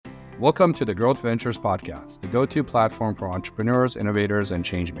Welcome to the Growth Ventures Podcast, the go-to platform for entrepreneurs, innovators, and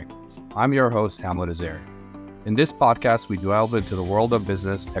changemakers. I'm your host, Hamlet Azari. In this podcast, we delve into the world of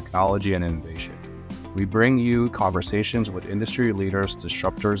business, technology, and innovation. We bring you conversations with industry leaders,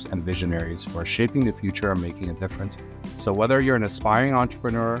 disruptors, and visionaries who are shaping the future and making a difference. So whether you're an aspiring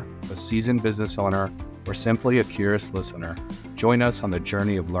entrepreneur, a seasoned business owner, or simply a curious listener, join us on the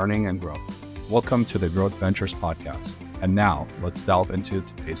journey of learning and growth. Welcome to the Growth Ventures Podcast. And now, let's delve into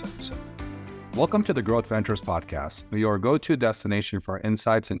today's episode. Welcome to the Growth Ventures Podcast, your go-to destination for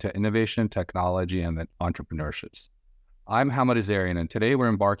insights into innovation, technology, and entrepreneurship. I'm Hamlet Azarian, and today we're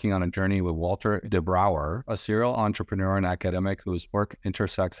embarking on a journey with Walter de Brouwer, a serial entrepreneur and academic whose work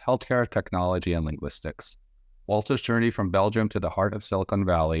intersects healthcare, technology, and linguistics. Walter's journey from Belgium to the heart of Silicon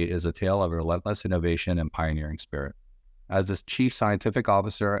Valley is a tale of relentless innovation and pioneering spirit. As the chief scientific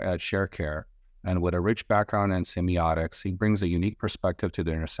officer at ShareCare, and with a rich background in semiotics, he brings a unique perspective to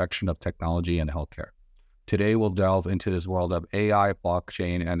the intersection of technology and healthcare. Today, we'll delve into this world of AI,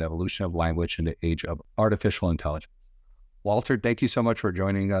 blockchain, and the evolution of language in the age of artificial intelligence. Walter, thank you so much for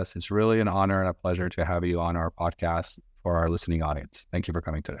joining us. It's really an honor and a pleasure to have you on our podcast for our listening audience. Thank you for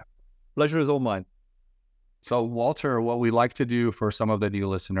coming today. Pleasure is all mine. So, Walter, what we like to do for some of the new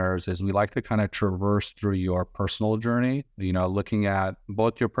listeners is we like to kind of traverse through your personal journey, looking at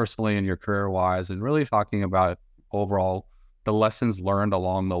both your personally and your career-wise, and really talking about overall the lessons learned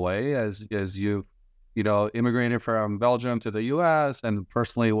along the way as you've, immigrated from Belgium to the U.S. and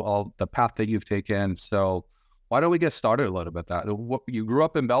personally all the path that you've taken. So why don't we get started a little bit that? You grew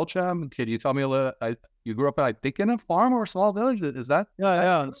up in Belgium. Can you tell me a little, you grew up, I think, in a farm or a small village? Is that?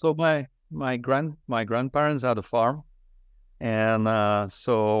 Yeah. So my grandparents had a farm, and that's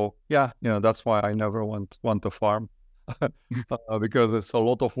why I never want to farm because it's a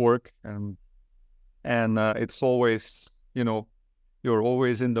lot of work and it's always, you're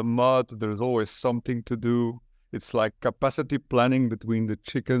always in the mud. There's always something to do. It's like capacity planning between the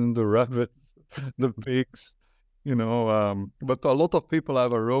chicken, the rabbits, the pigs, but a lot of people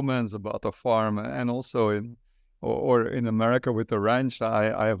have a romance about a farm, and also in America with the ranch,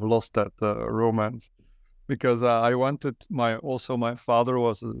 I have lost that romance because I wanted my father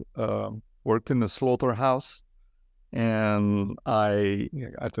was worked in a slaughterhouse, and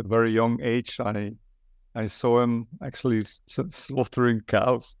at a very young age I saw him actually slaughtering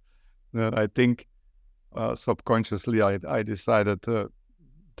cows. And I think subconsciously I decided to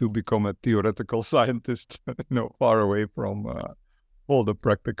become a theoretical scientist, far away from all the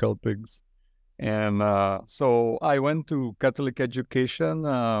practical things. And so I went to Catholic education.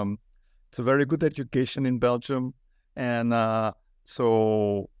 It's a very good education in Belgium. And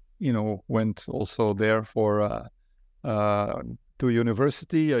went also there for to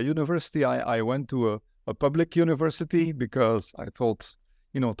university. I went to a public university because I thought,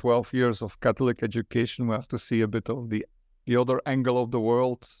 12 years of Catholic education, we have to see a bit of the other angle of the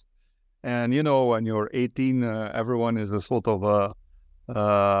world. And, when you're 18, everyone is a sort of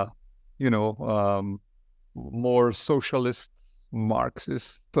more socialist,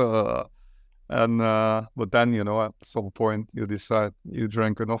 Marxist, but then, at some point you decide you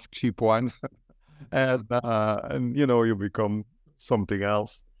drank enough cheap wine and you become something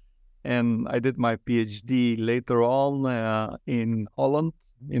else. And I did my PhD later on in Holland,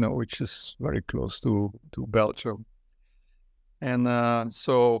 which is very close to Belgium. And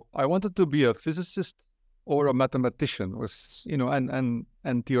so I wanted to be a physicist or a mathematician, was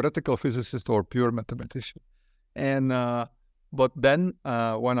and theoretical physicist or pure mathematician. And but then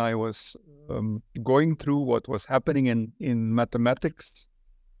when I was going through what was happening in mathematics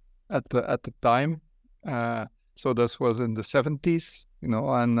at the time, so this was in the 70s,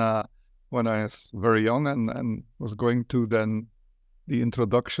 and when I was very young and was going to then the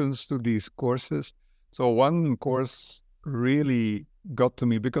introductions to these courses. So one course really got to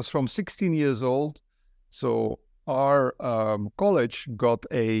me because from 16 years old. So our college got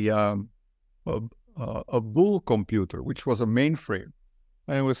a Bull computer, which was a mainframe,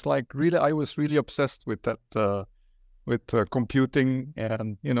 and it was like really, I was really obsessed with that, with computing,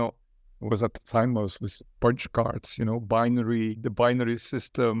 and it was at the time was with punch cards, the binary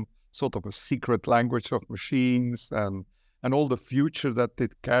system, sort of a secret language of machines, and all the future that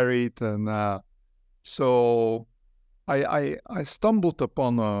it carried, and so. I stumbled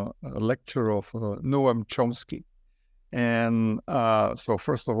upon a lecture of Noam Chomsky. And so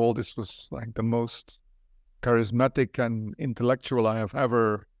first of all, this was like the most charismatic and intellectual I have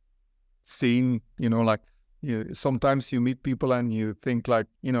ever seen. Sometimes you meet people and you think like,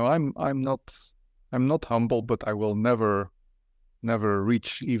 I'm not humble, but I will never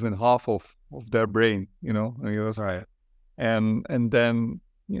reach even half of their brain, Right. And then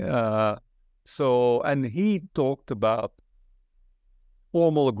And he talked about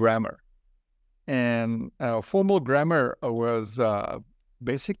formal grammar. And formal grammar was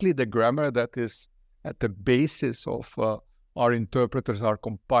basically the grammar that is at the basis of our interpreters, our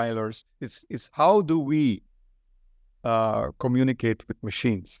compilers. It's how do we communicate with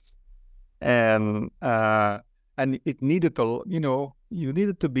machines, and it needed you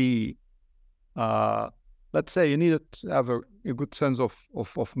needed to be, let's say, you needed to have a good sense of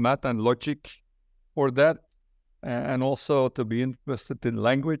math and logic for that, and also to be interested in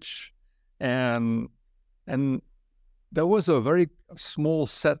language, and there was a very small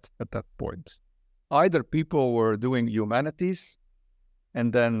set at that point. Either people were doing humanities,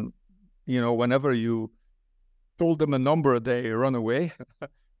 and then whenever you told them a number, they run away,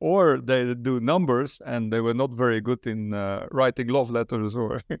 or they do numbers and they were not very good in writing love letters,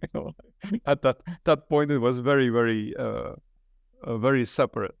 or at that point it was very, very very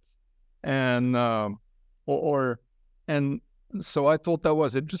separate, and and so I thought that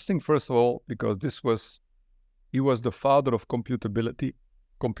was interesting, first of all, because he was the father of computability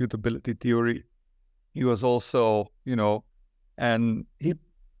theory. He was also, and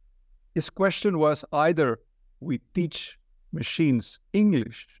his question was, either we teach machines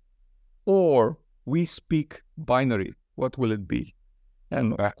English or we speak binary. What will it be?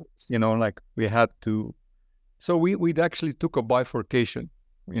 And we had to. So we actually took a bifurcation.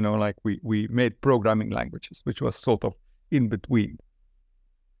 We made programming languages, which was sort of in between.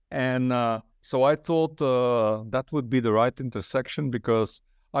 And so I thought that would be the right intersection, because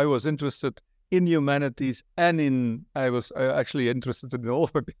I was interested in humanities, and I was actually interested in all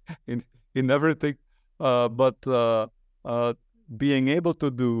in everything, but being able to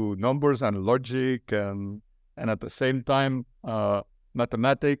do numbers and logic, and at the same time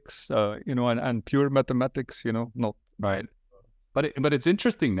mathematics, and pure mathematics, not right. But it's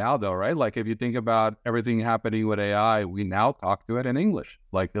interesting now, though, right? Like, if you think about everything happening with AI, we now talk to it in English.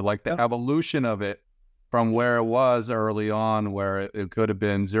 Like the evolution of it from where it was early on, where it could have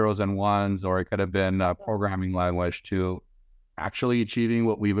been zeros and ones, or it could have been a programming language, to actually achieving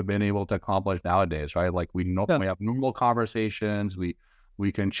what we've been able to accomplish nowadays, right? Like, we have normal conversations. We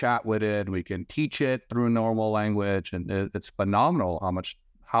can chat with it. We can teach it through normal language, and it's phenomenal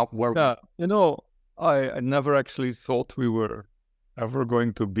I never actually thought we were ever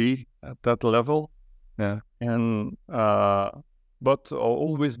going to be at that level. Yeah. And but I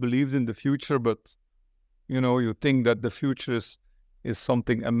always believed in the future. But you think that the future is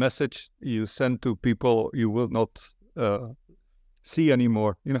something, a message you send to people you will not see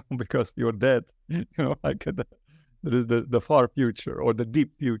anymore, because you're dead. Like there is the far future or the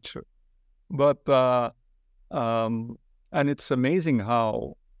deep future. But and it's amazing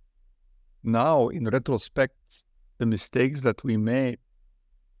how now, in retrospect, the mistakes that we made,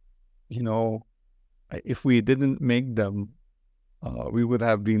 if we didn't make them, we would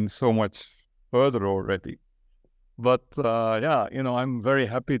have been so much further already. But I'm very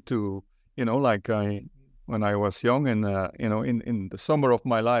happy to, when I was young, and in the summer of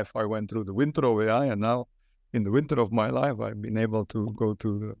my life, I went through the winter of AI, and now in the winter of my life, I've been able to go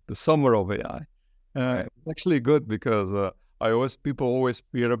to the summer of AI. It's actually good, because people always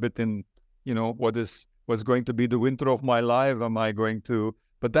fear a bit in, what's going to be the winter of my life. Am I going to?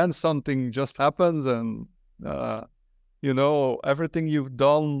 But then something just happens, and everything you've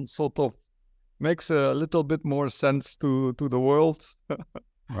done sort of makes a little bit more sense to the world.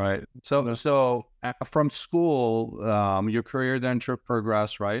 Right. So from school, your career then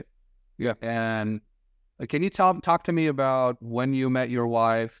progressed, right? Yeah. And can you talk to me about when you met your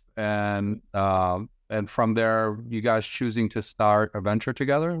wife, and from there, you guys choosing to start a venture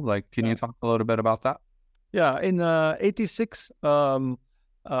together? Like, can you talk a little bit about that? Yeah. In '86,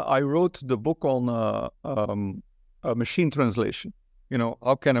 I wrote the book on machine translation.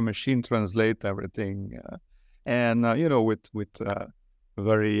 How can a machine translate everything? And with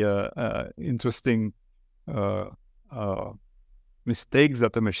very interesting mistakes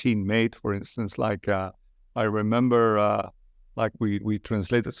that the machine made. For instance, like I remember, like we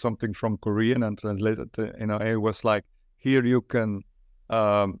translated something from Korean and translated, it was like, here you can,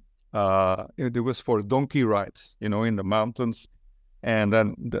 it was for donkey rides, in the mountains. And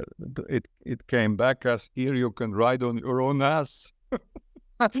then it came back as, here you can ride on your own ass.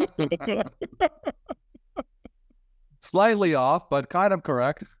 Slightly off, but kind of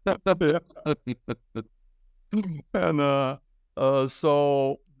correct. And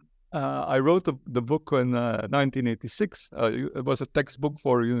so I wrote the book in 1986. It was a textbook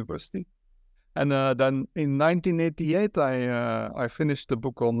for university. And then in 1988, I finished the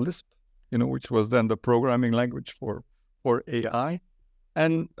book on Lisp, which was then the programming language for AI.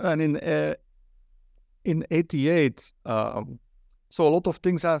 and in '88, so a lot of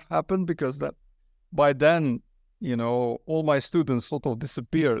things have happened because that by then, all my students sort of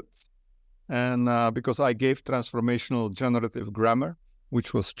disappeared. And because I gave transformational generative grammar,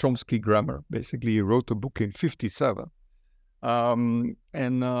 which was Chomsky grammar, basically he wrote a book in '57.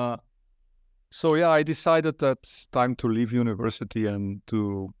 So yeah, I decided that it's time to leave university and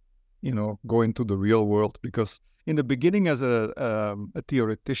to, go into the real world, because in the beginning as a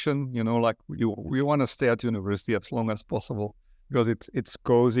theoretician, like you want to stay at university as long as possible because it's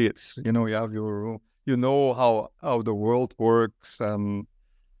cozy. It's, you have your, how the world works. So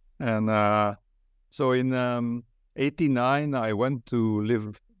in '89, I went to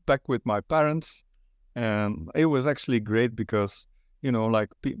live back with my parents, and it was actually great because,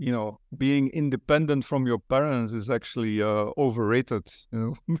 being independent from your parents is actually overrated.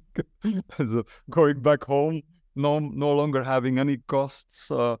 So going back home, no longer having any costs,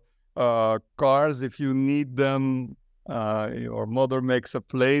 cars if you need them. Your mother makes a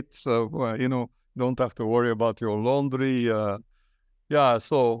plate, so don't have to worry about your laundry. Yeah,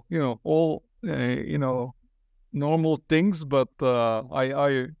 so all normal things, but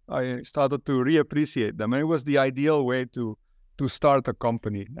I started to reappreciate them, and it was the ideal way to start a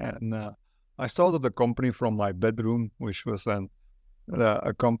company. And I started the company from my bedroom, which was a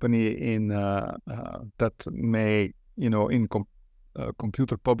company in that may in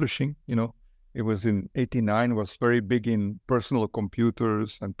computer publishing. It was in '89. Was very big in personal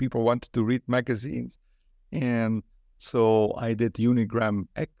computers, and people wanted to read magazines, and so I did Unigram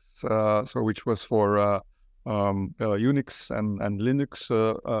X, which was for Unix and Linux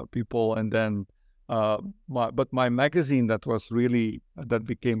people, and then my magazine that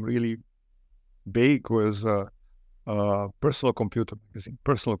became really big was personal computer magazine,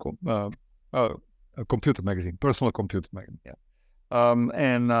 computer magazine, personal computer magazine. Yeah,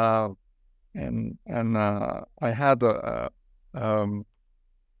 and I had a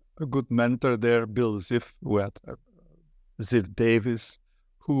good mentor there, Bill Ziff, who had Ziff Davis,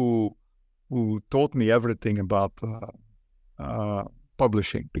 who taught me everything about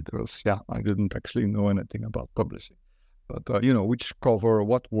publishing, because I didn't actually know anything about publishing. But which cover,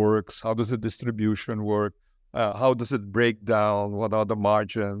 what works, how does the distribution work, how does it break down, what are the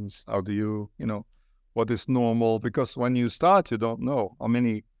margins, how do you, what is normal? Because when you start, you don't know how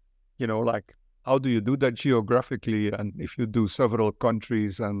many, how do you do that geographically, and if you do several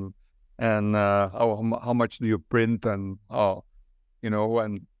countries, and how much do you print, and how,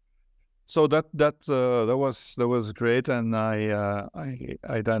 and so that was great. And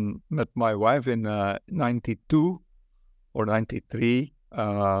I then met my wife in '92 or '93,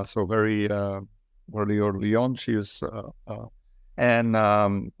 so very early on. She was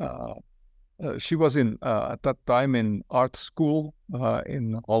she was in at that time in art school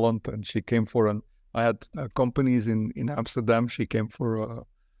in Holland, and she came I had companies in Amsterdam. She came for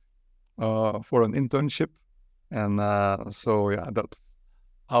an internship, and so that's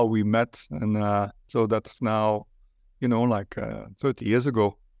how we met. And so that's now 30 years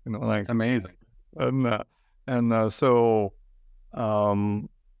ago. It's amazing. So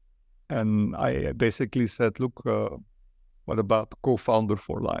and I basically said, look, what about co-founder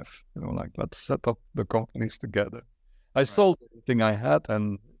for life? Let's set up the companies together. I sold everything I had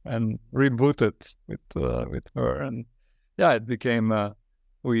and rebooted with her, and it became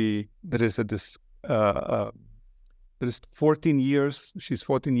there's 14 years. She's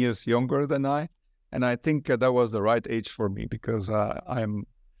 14 years younger than I, and I think that was the right age for me, because I'm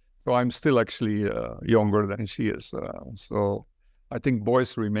still actually younger than she is. So I think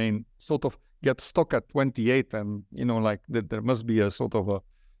boys get stuck at 28, and there must be a sort of a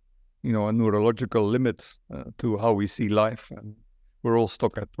neurological limit to how we see life, and we're all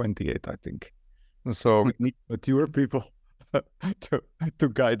stuck at 28, I think. And so we need mature people to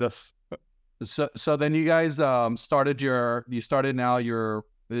guide us. So then you guys started now your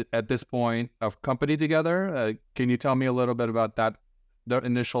at this point of company together. Can you tell me a little bit about that, the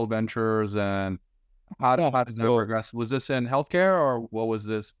initial ventures, and how did that progress? Was this in healthcare, or what was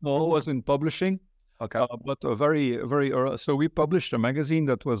this? No, it was in publishing. Okay. But very, very early. So we published a magazine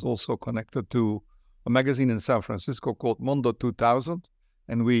that was also connected to a magazine in San Francisco called Mondo 2000.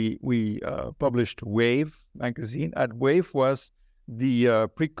 And we published Wave magazine. And Wave was the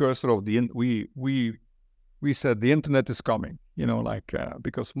precursor of we said the internet is coming,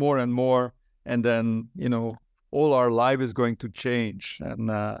 because more and more, and then, all our life is going to change.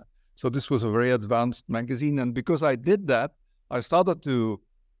 And so this was a very advanced magazine. And because I did that, I started to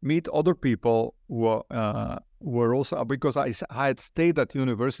meet other people who were also, because I had stayed at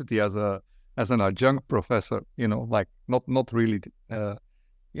university as a as an adjunct professor, like not really,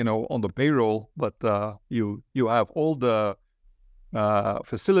 on the payroll, but you have all the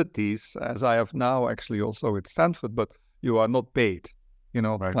facilities, as I have now actually also at Stanford, but you are not paid,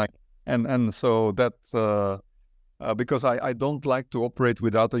 Right. like, and so that, because I don't like to operate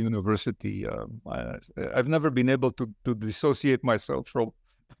without a university. I've never been able to dissociate myself from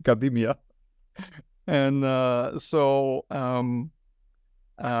academia. And so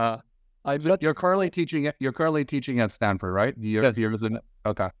I've let, You're currently teaching at Stanford, right? yes,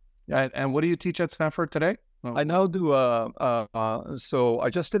 Okay. And what do you teach at Stanford today? I now do, so I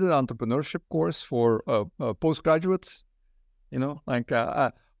just did an entrepreneurship course for postgraduates, like,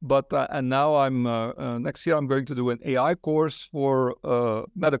 and now I'm, next year I'm going to do an AI course for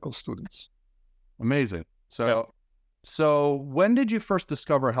medical students. Amazing. Yeah. So when did you first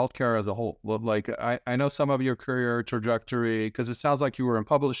discover healthcare as a whole? Well, like I know some of your career trajectory, because it sounds like you were in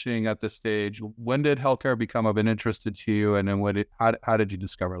publishing at this stage. When did healthcare become of an interest to you, and then how did you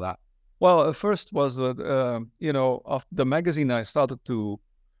discover that? Well, first was, after the magazine, I started to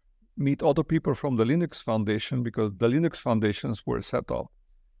meet other people from the Linux Foundation, because the Linux Foundations were set up.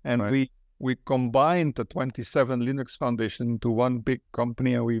 And Right. we combined the 27 Linux Foundation into one big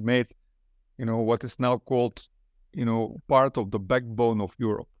company, and we made, what is now called, part of the backbone of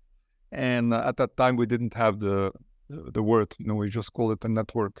Europe. And at that time, we didn't have the word, we just call it a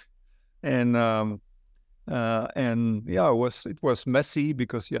network. And yeah, it was messy,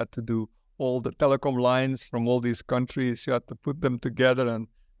 because you had to do all the telecom lines from all these countries. You had to put them together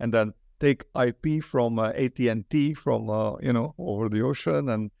and then take IP from AT&T from over the ocean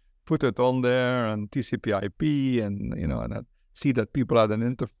and put it on there, and TCP/IP, and and see that people had an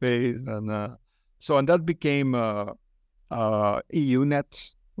interface, and that became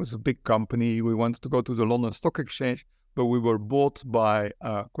EUNet. Was a big company. We wanted to go to the London Stock Exchange, but we were bought by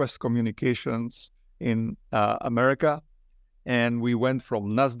Quest Communications in America, and we went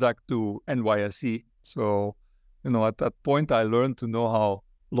from NASDAQ to NYSE. So, at that point, I learned to know how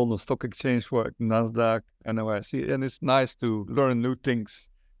London Stock Exchange worked, NASDAQ, NYSE, and it's nice to learn new things,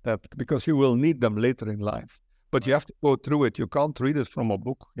 because you will need them later in life. But you have to go through it. You can't read it from a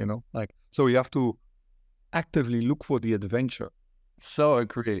book, so you have to actively look for the adventure. So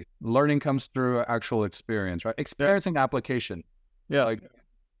agree. Learning comes through actual experience, right? Experience and application. Yeah. Like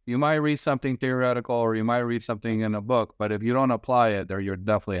you might read something theoretical, or you might read something in a book, but if you don't apply it, there you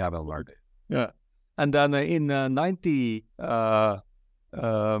definitely haven't learned it. Yeah. And then in 93,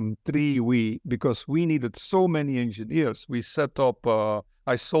 because we needed so many engineers, we set up,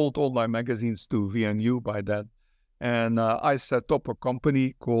 I sold all my magazines to VNU by then. And I set up a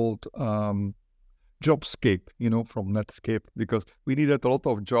company called Jobscape, from Netscape, because we needed a lot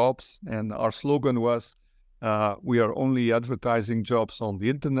of jobs. And our slogan was, we are only advertising jobs on the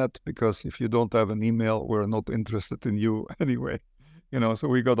internet, because if you don't have an email, we're not interested in you anyway. So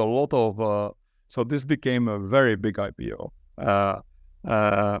we got a lot of, so this became a very big IPO.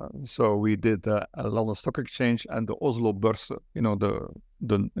 So we did a London Stock Exchange and the Oslo Børse, the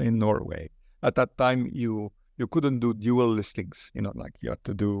in Norway. At that time, you couldn't do dual listings, like you had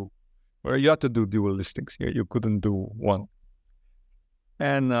to do dual listings. You couldn't do one.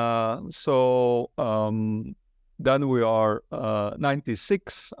 And so then we are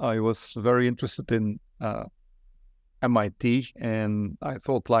 96. I was very interested in MIT, and I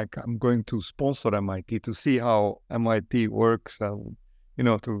thought, like, I'm going to sponsor MIT to see how MIT works, and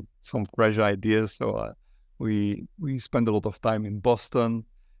to some fresh ideas. So we spent a lot of time in Boston.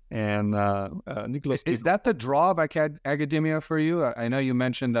 And Nicholas, is that the draw of academia for you? I know you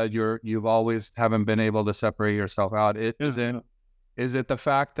mentioned that you've always haven't been able to separate yourself out. Is it the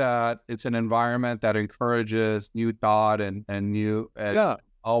fact that it's an environment that encourages new thought and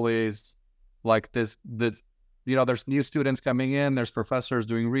always like this there's new students coming in, there's professors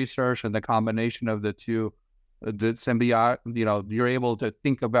doing research, and the combination of the two, the symbiote, you're able to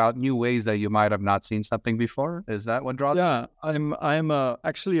think about new ways that you might have not seen something before. Is that what draws? Yeah, I'm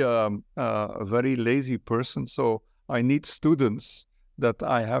actually a very lazy person, so I need students that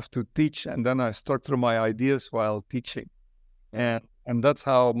I have to teach, and then I structure my ideas while teaching, and that's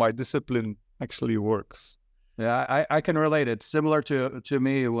how my discipline actually works. Yeah, I can relate. It's similar to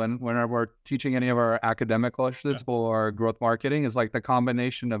me whenever we're teaching any of our academic courses or growth marketing. Is like the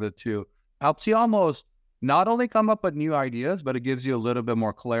combination of the two helps you almost not only come up with new ideas, but it gives you a little bit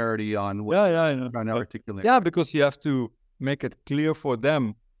more clarity on what you're trying to articulate. Yeah, because you have to make it clear for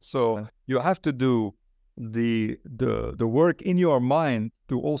them. So you have to do the work in your mind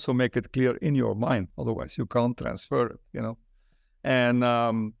to also make it clear in your mind. Otherwise, you can't transfer it. And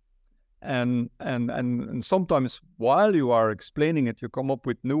and sometimes while you are explaining it, you come up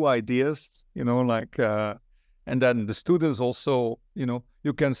with new ideas, and then the students also,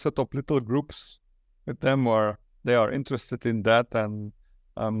 you can set up little groups with them where they are interested in that. And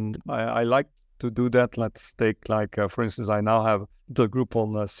I like to do that. Let's take for instance, I now have the group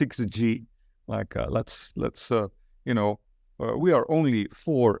on 6G. We are only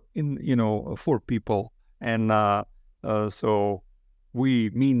four people, and so we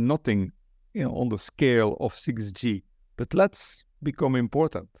mean nothing, on the scale of 6G, but let's become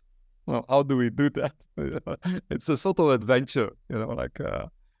important. Well, how do we do that? It's a sort of adventure,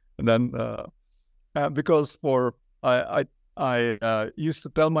 and then because I used to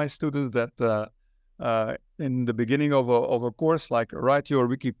tell my students that in the beginning of a course, write your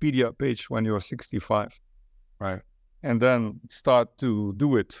Wikipedia page when you're 65, Right. and then start to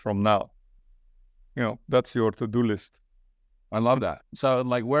do it from now. That's your to-do list. I love that. So,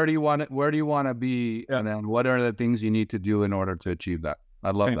 where do you want it? Where do you want to be? Yeah. And then what are the things you need to do in order to achieve that?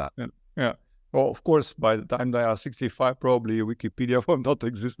 I love that. Yeah. Well, of course, by the time they are 65, probably Wikipedia will not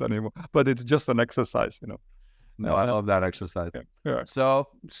exist anymore. But it's just an exercise, No, I love that exercise. Yeah.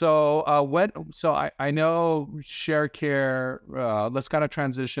 I know ShareCare. Let's kind of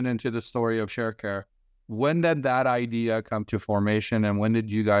transition into the story of ShareCare. When did that idea come to formation, and when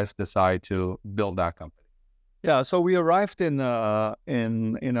did you guys decide to build that company? Yeah, so we arrived in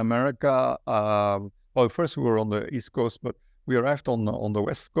America. Well, first we were on the East Coast, but we arrived on the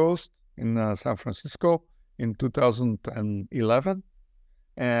West Coast in San Francisco in 2011,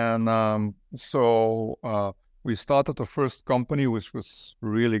 and so we started the first company, which was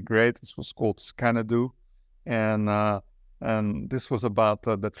really great. This was called Scanadu, and this was about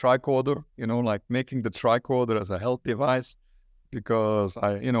the tricorder, making the tricorder as a health device. Because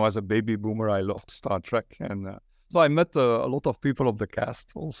as a baby boomer, I loved Star Trek, and so I met a lot of people of the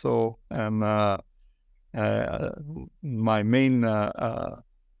cast also. And my main, Leonard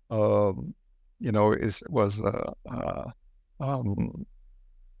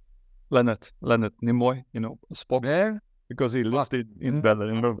Nimoy, Spock, There, because he lived in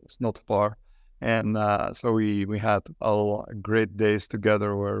Berlin. It's not far, and so we had all great days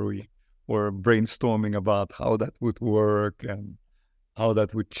together where we were brainstorming about how that would work and how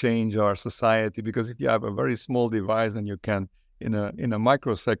that would change our society. Because if you have a very small device and you can, in a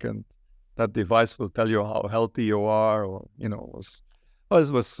microsecond, that device will tell you how healthy you are, or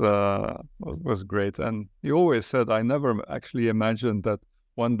was great. And he always said, I never actually imagined that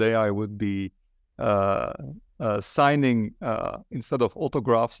one day I would be signing instead of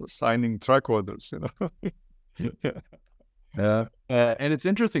autographs, signing tricorders. Yeah. And it's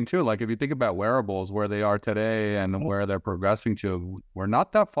interesting too, if you think about wearables, where they are today and where they're progressing to, we're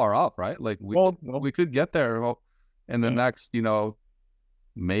not that far off, right? We could get there in the next,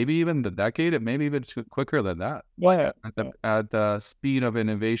 maybe even the decade, and maybe even quicker than that. Yeah. At the speed of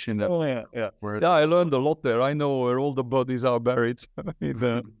innovation. I learned a lot there. I know where all the bodies are buried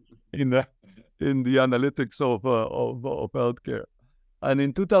in the analytics of healthcare. And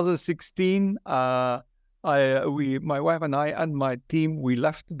in 2016, my wife and I and my team, we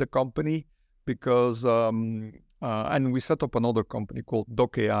left the company because and we set up another company called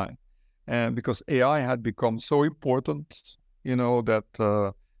Doc AI, and because AI had become so important,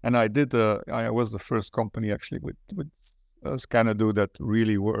 that and I was the first company actually with Scanadu that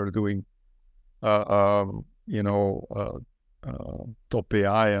really were doing top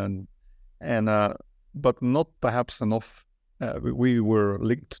AI and but not perhaps enough. We were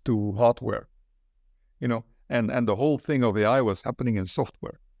linked to hardware. And the whole thing of AI was happening in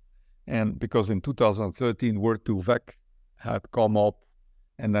software. And because in 2013, Word2Vec had come up,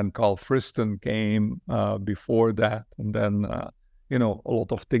 and then Carl Friston came before that. And then, a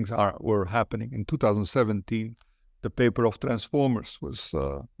lot of things were happening. In 2017, the paper of transformers was,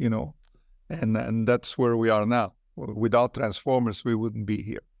 and that's where we are now. Without transformers, we wouldn't be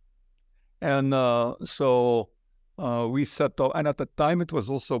here. And so we set up, and at the time it was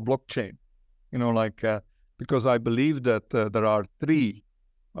also blockchain. Because I believe that there are three,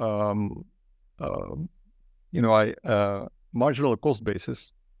 marginal cost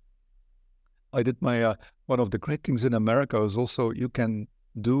basis. I did my, one of the great things in America is also you can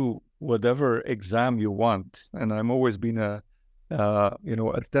do whatever exam you want. And I'm always been a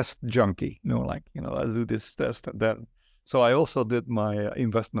test junkie, let's do this test and then. So I also did my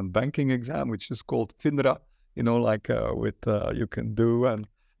investment banking exam, which is called FINRA, you can do, and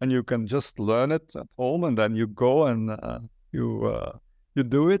you can just learn it at home, and then you go and you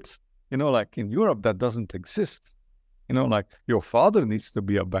do it. In Europe, that doesn't exist. Your father needs to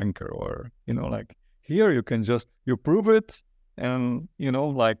be a banker, or here you can just, you prove it, and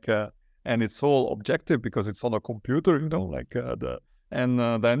and it's all objective because it's on a computer,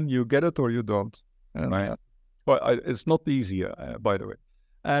 then you get it or you don't. And Right. it's not easy, by the way.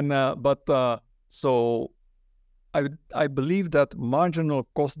 And so I believe that marginal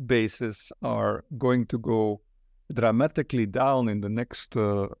cost bases are going to go dramatically down in the next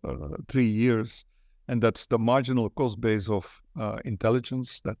 3 years, and that's the marginal cost base of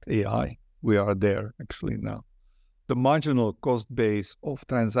intelligence, that AI. We are there actually now. The marginal cost base of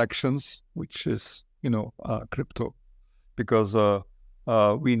transactions, which is crypto, because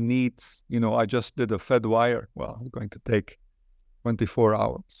we need, I just did a Fed wire. Well, it's going to take 24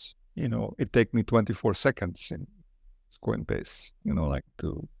 hours. It take me 24 seconds in Coinbase,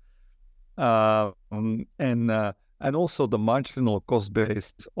 and also the marginal cost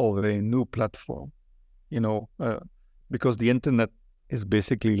base of a new platform, because the internet is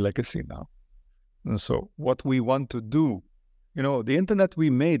basically legacy now. And so what we want to do, the internet, we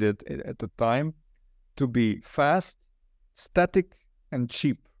made it at the time to be fast, static, and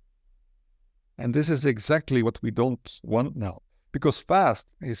cheap. And this is exactly what we don't want now, because fast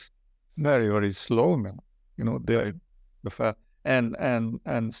is very, very slow now. The fast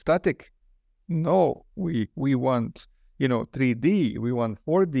and static. No, we want 3D, we want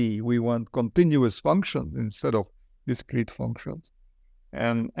 4D, we want continuous functions instead of discrete functions,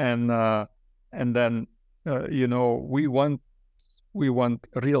 and then we want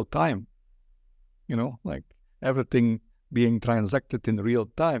real time. Like everything being transacted in real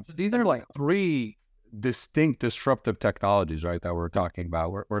time. So these are like three distinct disruptive technologies, right, that we're talking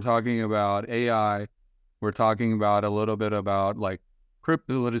about. We're talking about AI. We're talking about a little bit about like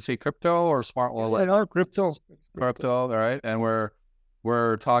crypto, let's say crypto or smart wallet. Crypto, all right. And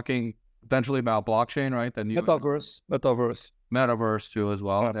we're talking potentially about blockchain, right? The new metaverse too as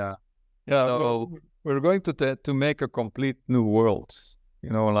well. Yeah. So we're going to make a complete new world,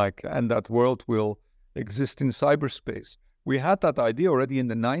 and that world will exist in cyberspace. We had that idea already in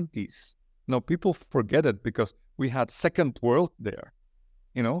the 90s. People forget it because we had Second World there,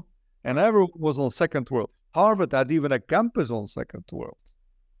 and everyone was on Second World. Harvard had even a campus on Second World.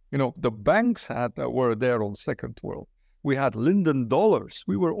 The banks were there on Second World. We had Linden dollars.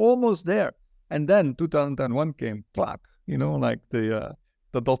 We were almost there. And then 2001 came, clack, the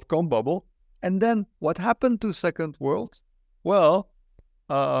dot-com bubble. And then what happened to Second World? Well,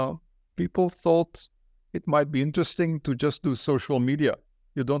 people thought it might be interesting to just do social media.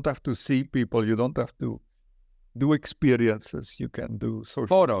 You don't have to see people. You don't have to do experiences. You can do social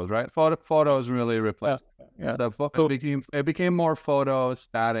photos, right? Photos really replaced. Yeah. It became more photo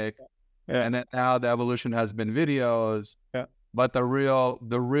static, Yeah. And then now the evolution has been videos. Yeah. But the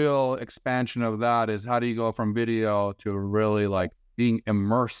real expansion of that is how do you go from video to really like being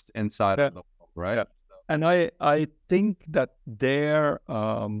immersed inside of the world, right? Yeah. And I think that there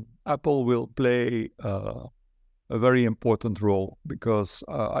Apple will play a very important role, because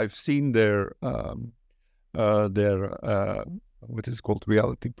I've seen their what is called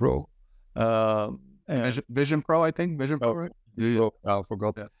Reality Pro, and Vision Pro, I think Vision Pro. Right? I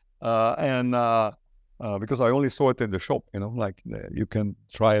forgot that. Because I only saw it in the shop, you can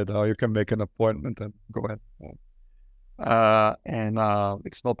try it out, you can make an appointment and go ahead.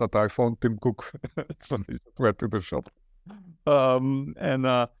 It's not that I phoned Tim Cook, so I just went to the shop.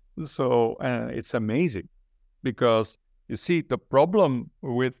 So it's amazing, because you see the problem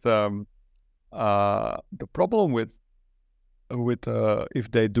with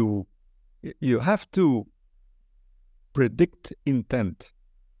if they do, you have to predict intent.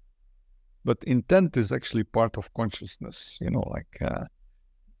 But intent is actually part of consciousness,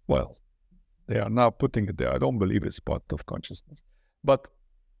 they are now putting it there. I don't believe it's part of consciousness. But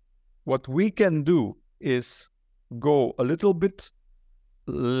what we can do is go a little bit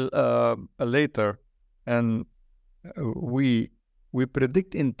later, and we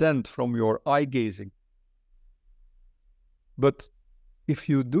predict intent from your eye gazing. But if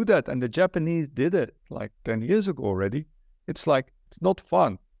you do that, and the Japanese did it like 10 years ago already, it's not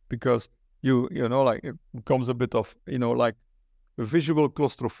fun, because it becomes a bit of, visual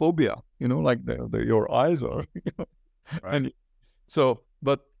claustrophobia, your eyes are, Right. And so,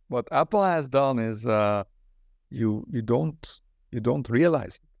 but what Apple has done is you don't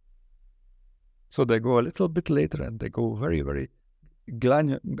realize it. So they go a little bit later, and they go very, very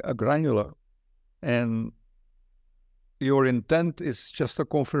granular, and your intent is just a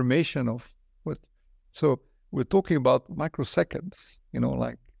confirmation of what. So we're talking about microseconds,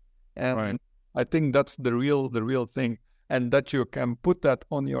 and Right. I think that's the real thing, and that you can put that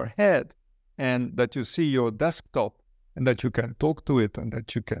on your head, and that you see your desktop, and that you can talk to it, and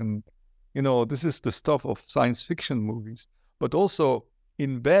that you can, this is the stuff of science fiction movies. But also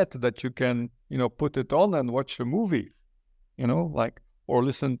in bed that you can, put it on and watch a movie, like, or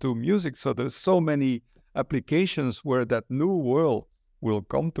listen to music. So there's so many applications where that new world will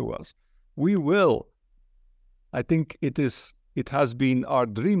come to us. We will. I think it has been our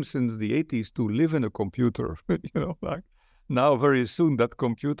dream since the 80s to live in a computer, like now very soon that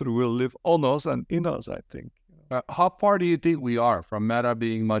computer will live on us and in us, I think. How far do you think we are from Meta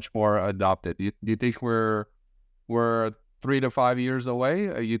being much more adopted? Do you think we're 3 to 5 years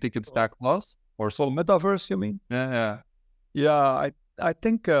away? You think it's that close? Or so metaverse, you mean? Yeah. I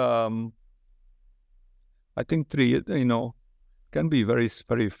think 3, can be very,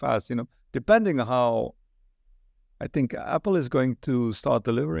 very fast, depending on how. I think Apple is going to start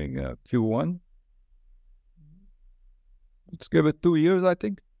delivering Q1. Let's give it 2 years, I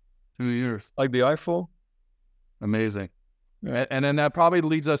think. 2 years. Like the iPhone. Amazing. And then that probably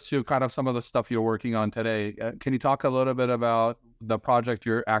leads us to kind of some of the stuff you're working on today. Can you talk a little bit about the project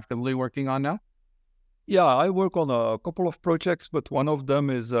you're actively working on now? Yeah, I work on a couple of projects, but one of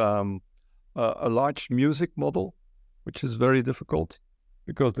them is a large music model, which is very difficult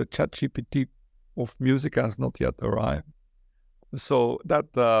because the ChatGPT of music has not yet arrived. So that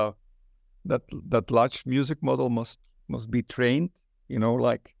large music model must be trained.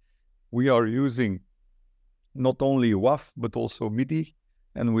 Like we are using not only WAV but also MIDI,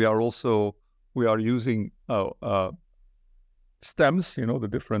 and we are using stems, the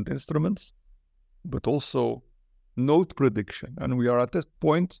different instruments, but also note prediction. And we are at this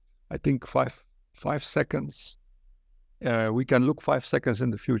point, I think 5 seconds. We can look 5 seconds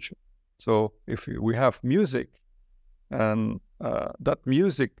in the future. So if we have music and that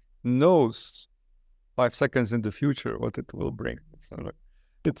music knows 5 seconds in the future what it will bring. So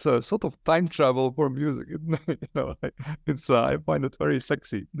it's a sort of time travel for music. I find it very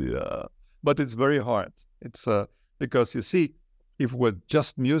sexy, but it's very hard. It's because you see, if it were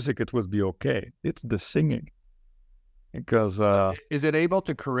just music, it would be okay. It's the singing. Because is it able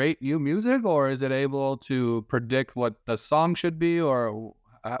to create new music, or is it able to predict what the song should be, or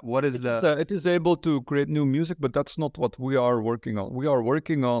what is it is able to create new music, but that's not what we are working on. We are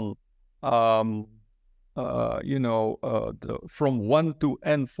working on the from 1 to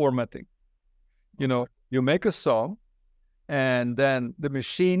N formatting. You make a song, and then the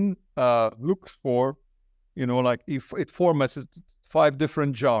machine looks for, like if it formats it 5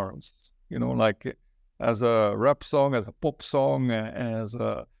 different genres, like as a rap song, as a pop song, as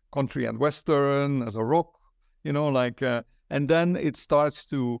a country and western, as a rock, and then it starts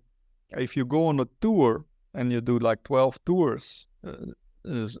to, if you go on a tour and you do like 12 tours,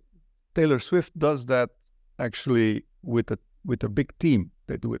 Taylor Swift does that actually with a big team.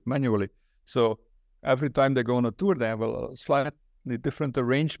 They do it manually. So every time they go on a tour, they have a slightly different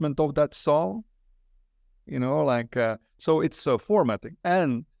arrangement of that song, so it's formatting.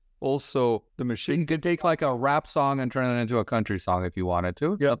 And also the machine can take like a rap song and turn it into a country song if you wanted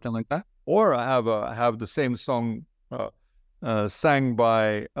to, something like that. Or I have the same song sang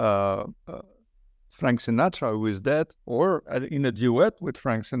by Frank Sinatra, who is dead, or in a duet with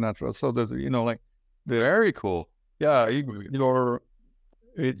Frank Sinatra. So that very cool. Yeah,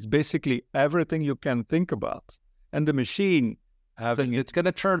 it's basically everything you can think about, and the machine having it's going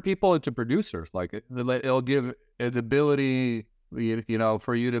to turn people into producers. Like it'll give an ability,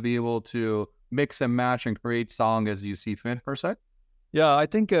 for you to be able to mix and match and create song as you see fit, per se. Yeah, I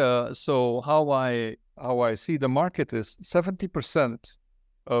think so. How I see the market is 70%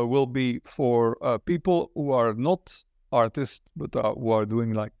 will be for people who are not artists, but who are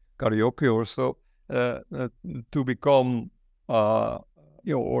doing like karaoke or so, to become, or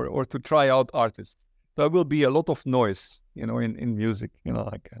to try out artists. There will be a lot of noise, in music,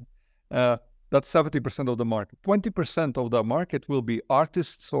 that's 70% of the market. 20% of the market will be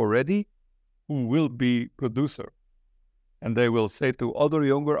artists already who will be producer. And they will say to other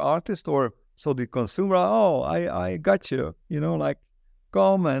younger artists, or so the consumer, oh, I got you,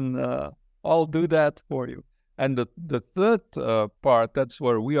 come and I'll do that for you. And the third part, that's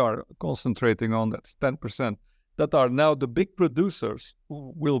where we are concentrating on, that's 10%, that are now the big producers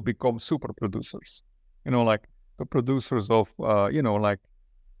who will become super producers. Like the producers of, I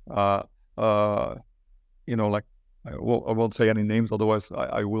won't say any names, otherwise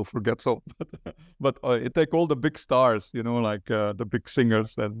I will forget some. But it take all the big stars, like the big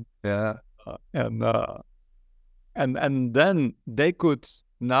singers, and and then they could.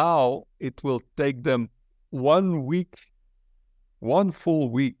 Now it will take them 1 week, 1 full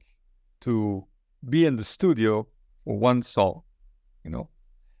week, to be in the studio for one song,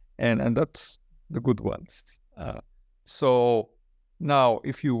 and that's the good ones. So now,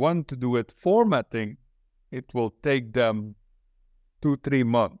 if you want to do it formatting, it will take them 2-3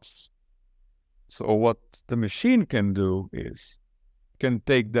 months. So what the machine can do is it can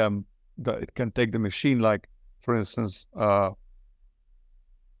take the machine, like, for instance, half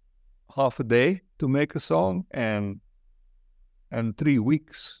a day to make a song and 3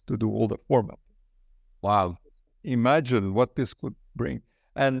 weeks to do all the format. Wow. Imagine what this could bring.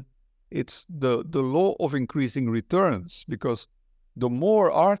 And it's the law of increasing returns, because the more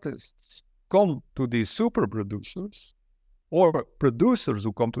artists come to these super producers, or producers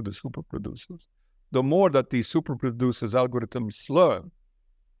who come to the super producers, the more that these super producers algorithms learn.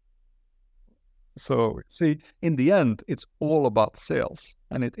 So see, in the end, it's all about sales.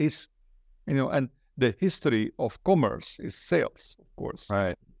 And it is, and the history of commerce is sales, of course.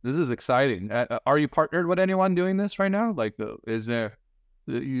 Right. This is exciting. Are you partnered with anyone doing this right now? Like, is there,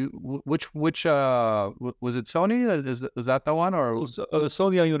 which was it Sony? Is that the one, or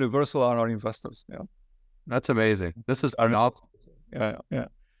Sony and Universal are our investors? Yeah, that's amazing. This is yeah.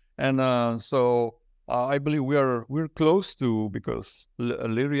 And so I believe we're close to, because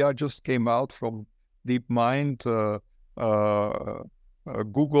Lyria just came out from DeepMind.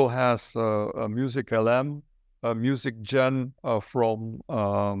 Google has a Music LM, a Music Gen from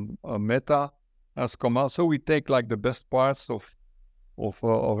Meta has come out. So we take like the best parts of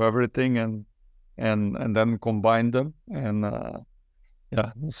everything and then combine them, and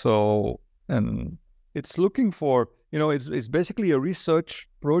So, and it's looking for, it's basically a research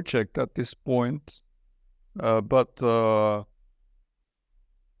project at this point. But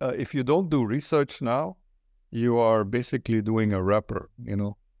if you don't do research now, you are basically doing a rapper,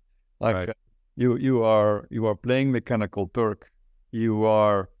 like right. You are playing Mechanical Turk. You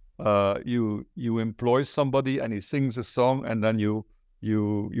are you employ somebody and he sings a song, and then you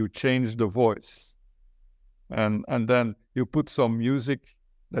change the voice, and then you put some music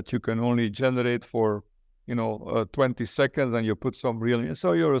that you can only generate for 20 seconds, and you put some real.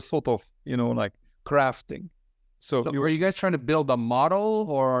 So you're a sort of like crafting. So are you guys trying to build a model,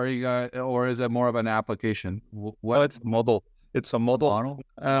 or are you guys, or is it more of an application? Well, it's a model. It's a model.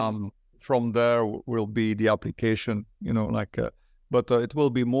 From there will be the application. But it will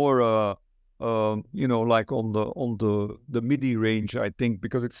be more like on the MIDI range, I think,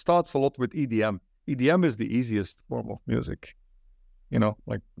 because it starts a lot with EDM. EDM is the easiest form of music.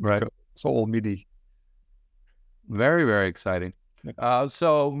 Right. It's all MIDI. Very, very exciting.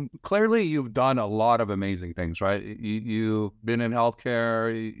 So clearly you've done a lot of amazing things, right? You've been in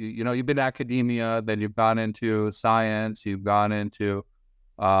healthcare, you've been in academia, then you've gone into science, you've gone into,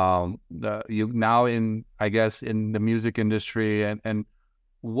 you've now in the music industry. And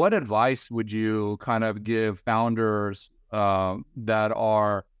what advice would you kind of give founders that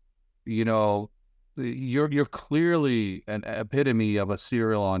are, you're clearly an epitome of a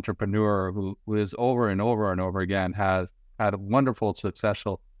serial entrepreneur who is over and over and over again has had a wonderful,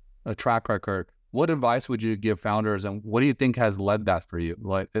 successful track record. What advice would you give founders, and what do you think has led that for you?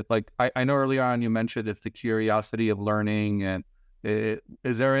 I know earlier on you mentioned it's the curiosity of learning, and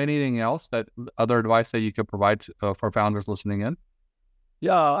is there anything else, other advice that you could provide for founders listening in?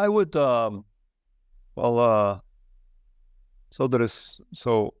 Yeah, I would.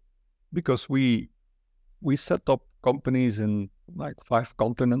 Because we set up companies in like 5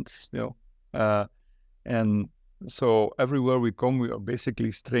 continents, and so everywhere we come, we are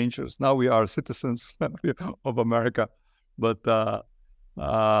basically strangers. Now we are citizens of America, but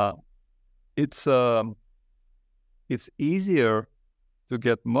it's easier to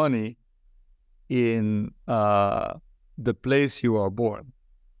get money in the place you are born,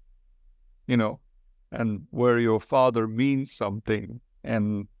 and where your father means something,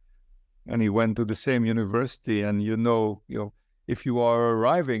 and he went to the same university, and if you are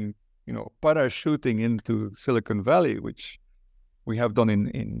arriving, parachuting into Silicon Valley, which we have done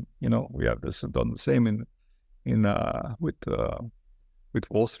we have done the same in with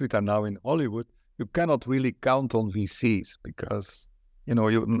Wall Street and now in Hollywood. You cannot really count on VCs because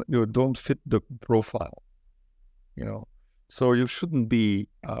you don't fit the profile, so you shouldn't be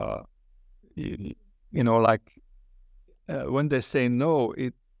when they say no,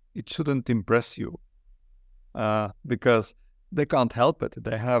 it shouldn't impress you, because they can't help it.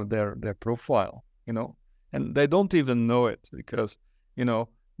 They have their profile, and they don't even know it, because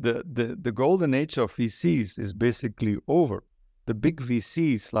the golden age of VCs is basically over. The big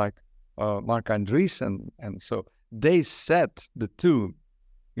VCs like Mark Andreessen, and so they set the tune,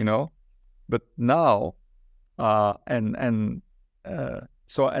 but now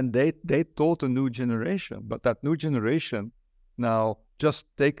they taught a new generation, but that new generation now just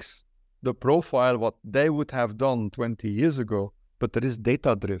takes the profile what they would have done 20 years ago, but there is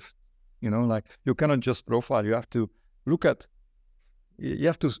data drift. You cannot just profile. You have to look at You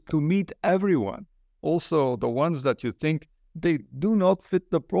have to meet everyone. Also, the ones that you think they do not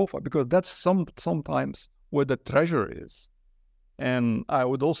fit the profile, because that's sometimes where the treasure is. And I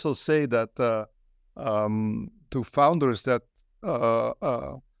would also say that to founders that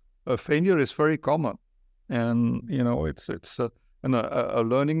a failure is very common, and it's a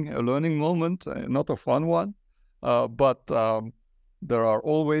learning moment, not a fun one, but there are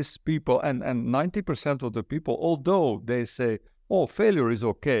always people, and 90% of the people, although they say, "Oh, failure is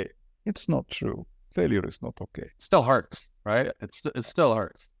okay," it's not true. Failure is not okay. It still hurts, right? It still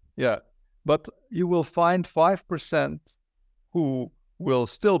hurts. Yeah, but you will find 5% who will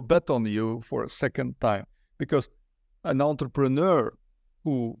still bet on you for a second time, because an entrepreneur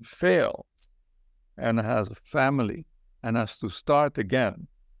who fails and has a family and has to start again,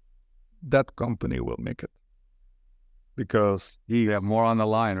 that company will make it, because They have more on the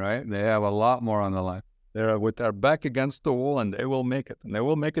line, right? They have a lot more on the line. they're with their back against the wall, and they will make it, and they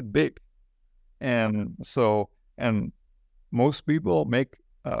will make it big. And so, and most people make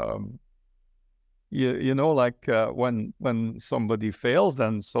like when somebody fails,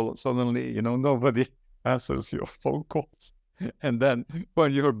 then suddenly nobody answers your phone calls, and then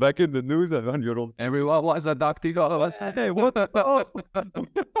when you're back in the news and when you're on, Everyone was a doctor. All of us. hey, what the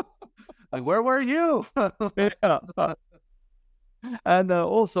Like, where were you? yeah. And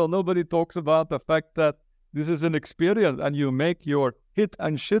also nobody talks about the fact that this is an experience, and you make your hit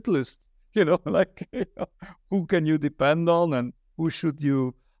and shit list. Like who can you depend on, and who should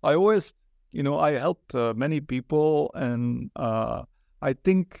you? I always, I helped many people, and I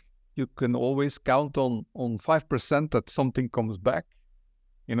think you can always count on 5% that something comes back,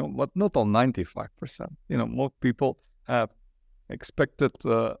 but not on 95%. Most people have expected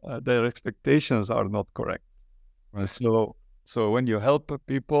their expectations are not correct. Right. So when you help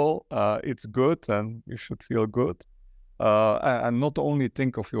people, it's good, and you should feel good, and not only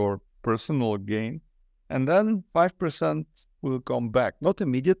think of your personal gain. And then 5% will come back, not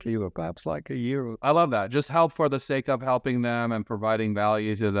immediately, but perhaps like a year. I love that. Just help for the sake of helping them and providing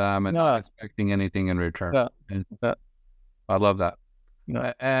value to them, and not expecting anything in return. Yeah. I love that.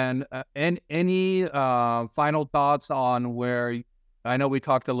 Yeah. And any final thoughts on where? I know we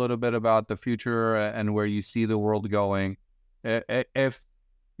talked a little bit about the future and where you see the world going. If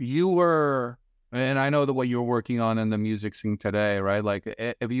you were, and I know what you're working on in the music scene today, right? Like,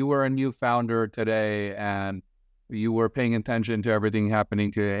 if you were a new founder today and you were paying attention to everything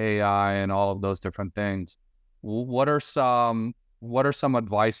happening to AI and all of those different things, what are some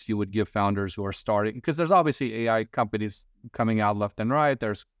advice you would give founders who are starting? Because there's obviously AI companies coming out left and right.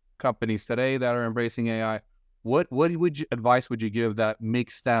 There's companies today that are embracing AI. What advice would you give that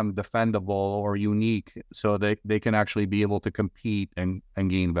makes them defendable or unique, so they can actually be able to compete and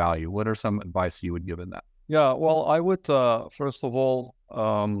gain value? What are some advice you would give in that? Yeah, well, I would first of all,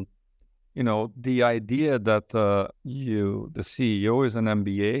 the idea that the CEO is an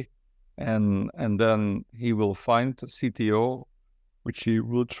MBA, and then he will find a CTO, which he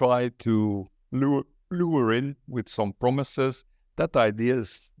will try to lure in with some promises. That idea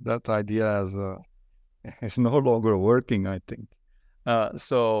is no longer working, I think.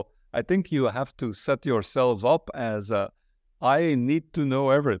 So I think you have to set yourself up as I need to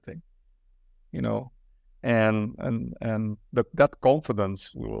know everything, and that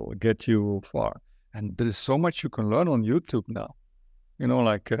confidence will get you far. And there is so much you can learn on YouTube now,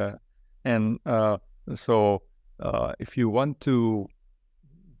 so if you want to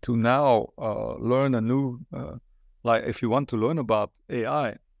now learn a new, like if you want to learn about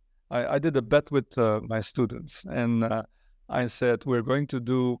AI, I did a bet with my students, and I said, we're going to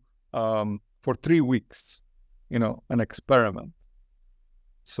do for 3 weeks, an experiment.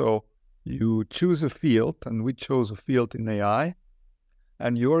 So you choose a field, and we chose a field in AI,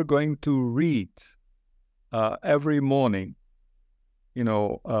 and you're going to read every morning,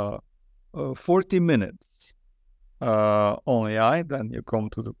 40 minutes on AI, then you come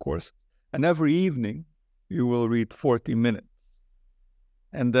to the course. And every evening, you will read 40 minutes.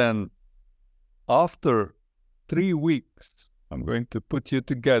 And then after 3 weeks, I'm going to put you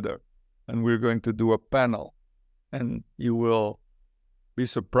together, and we're going to do a panel. And you will be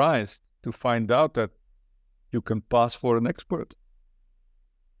surprised to find out that you can pass for an expert.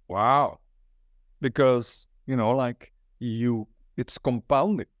 Wow. Because, it's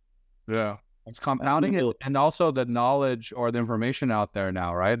compounding. Yeah. It's compounding it, and also the knowledge or the information out there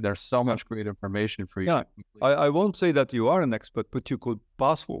now, right? There's so much great information for you. Yeah. I won't say that you are an expert, but you could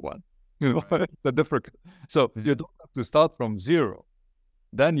pass for one. Right. The different. So you don't have to start from zero.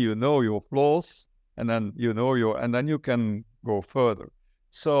 Then you know your flaws, and then and then you can go further.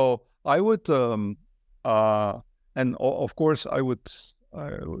 So I would And of course, I would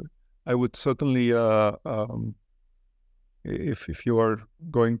certainly, if you are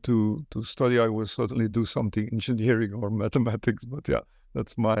going to study, I will certainly do something engineering or mathematics. But yeah,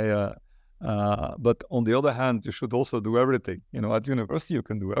 that's my. But on the other hand, you should also do everything. At university you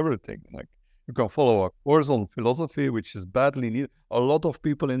can do everything. Like you can follow a course on philosophy, which is badly needed. A lot of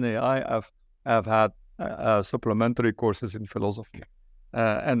people in AI have had supplementary courses in philosophy,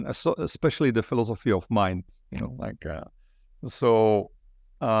 and especially the philosophy of mind. So.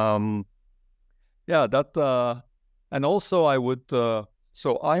 Yeah, that. And also I would,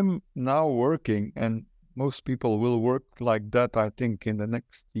 so I'm now working, and most people will work like that, I think, in the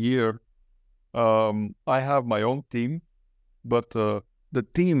next year. I have my own team, but the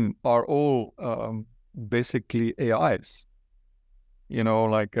team are all basically AIs.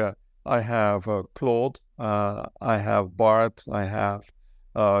 I have Claude, I have Bart, I have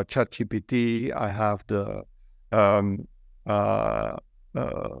ChatGPT, I have um, uh,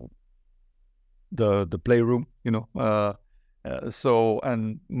 uh, the playroom, so,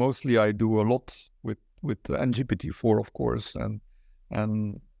 and mostly I do a lot with NGPT4, of course,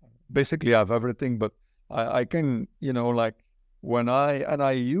 and basically I have everything. But I can, when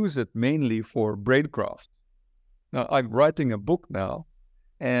I use it mainly for braidcraft. Now I'm writing a book now,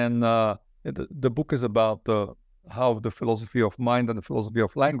 and the book is about how the philosophy of mind and the philosophy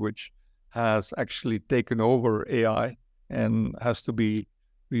of language has actually taken over AI and has to be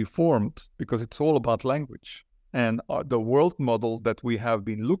reformed, because it's all about language. And the world model that we have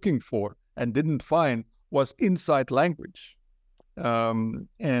been looking for and didn't find was inside language. And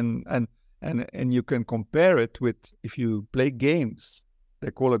you can compare it with, if you play games,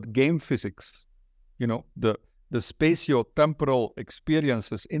 they call it game physics. The spatio-temporal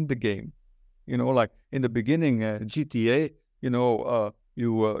experiences in the game. Like in the beginning, GTA,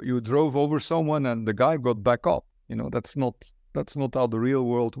 you drove over someone and the guy got back up. That's not how the real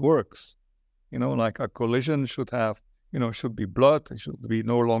world works. Like a collision should be blood, it should be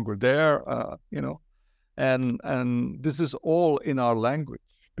no longer there, and this is all in our language,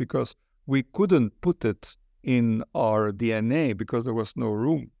 because we couldn't put it in our DNA because there was no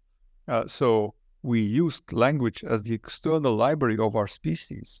room. So we used language as the external library of our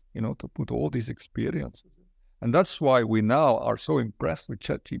species, to put all these experiences in. And that's why we now are so impressed with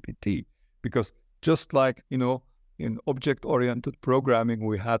ChatGPT, because just like, in object-oriented programming,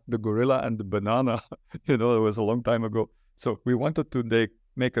 we had the gorilla and the banana, it was a long time ago. So we wanted to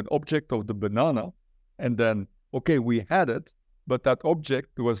make an object of the banana, and then, okay, we had it, but that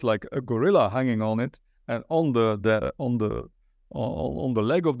object was like a gorilla hanging on it, and on the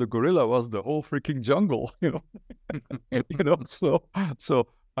leg of the gorilla was the whole freaking jungle, So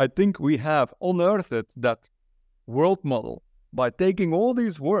I think we have unearthed that world model by taking all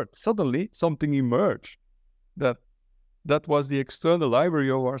these words. Suddenly something emerged that was the external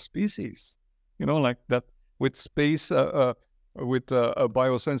library of our species, like that, with space, with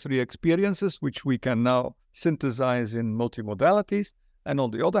biosensory experiences, which we can now synthesize in multimodalities, and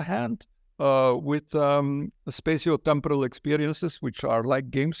on the other hand, with spatio-temporal experiences, which are like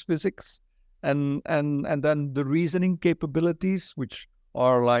games physics, and then the reasoning capabilities, which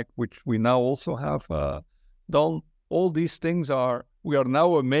we now also have done. All these things we are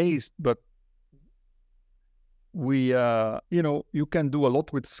now amazed, but you can do a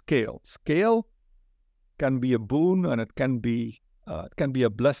lot with scale. Scale can be a boon, and it can be a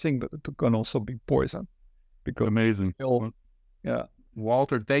blessing, but it can also be poison. Because amazing. Yeah.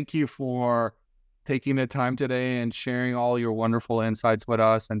 Walter, thank you for taking the time today and sharing all your wonderful insights with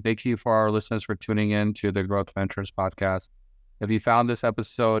us. And thank you for our listeners for tuning in to the Growth Ventures podcast. If you found this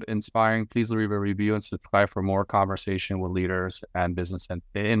episode inspiring, please leave a review and subscribe for more conversation with leaders and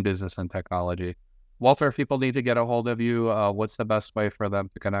in business and technology. Walter, if people need to get a hold of you, what's the best way for them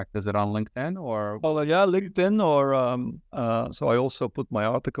to connect? Is it on LinkedIn or? Well, yeah, LinkedIn, or so I also put my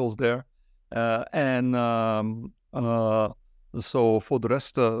articles there, so for the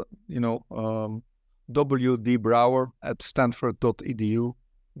rest, W.D. Brouwer at Stanford.edu,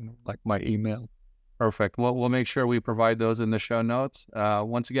 like my email. Perfect. Well, we'll make sure we provide those in the show notes.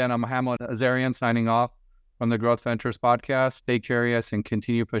 Once again, I'm Hamlet Azarian signing off from the Growth Ventures podcast. Stay curious and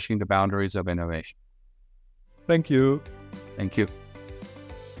continue pushing the boundaries of innovation. Thank you. Thank you.